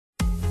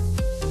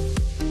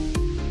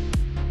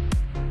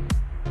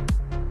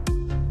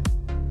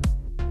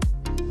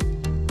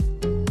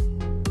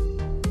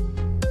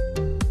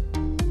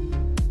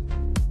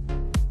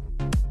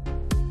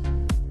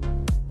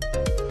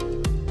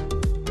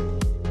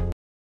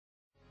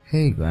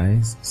Hey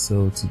guys,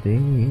 so today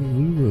we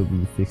will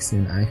be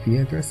fixing IP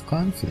address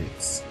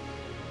conflicts.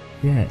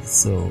 Yeah,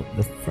 so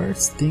the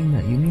first thing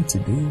that you need to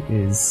do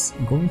is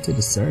go into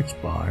the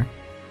search bar.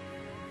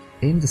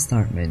 In the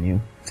start menu,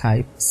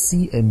 type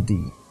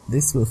cmd.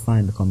 This will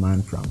find the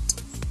command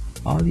prompt.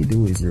 All you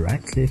do is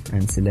right click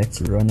and select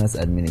run as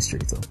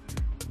administrator.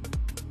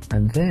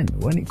 And then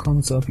when it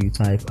comes up, you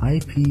type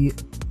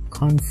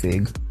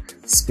ipconfig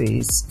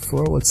space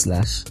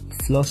 /flushdns.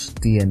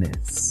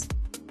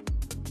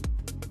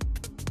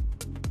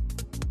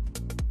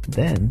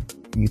 Then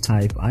you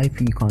type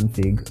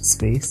ipconfig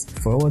space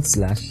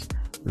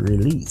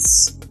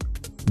 /release.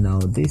 Now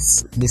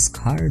this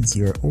discards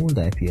your old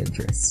IP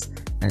address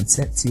and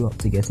sets you up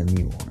to get a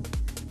new one.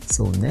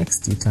 So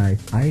next you type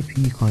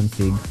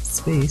ipconfig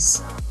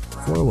space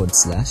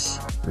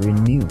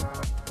 /renew.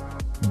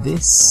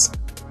 This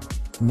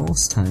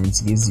most times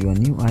gives you a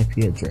new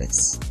IP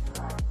address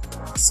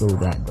so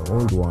that the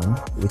old one,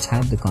 which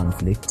had the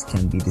conflict,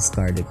 can be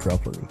discarded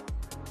properly.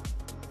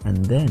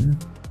 And then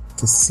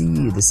to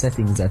see the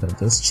settings that have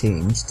just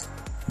changed,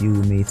 you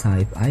may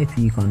type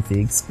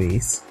ipconfig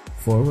space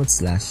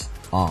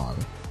 /all.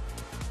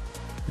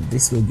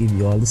 This will give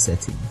you all the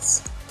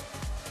settings.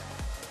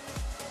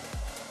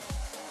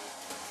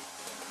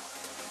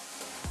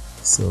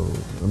 So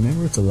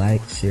remember to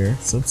like, share,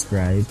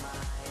 subscribe,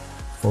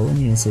 follow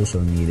me on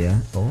social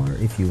media, or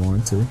if you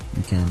want to,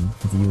 you can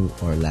view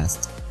our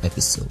last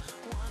episode.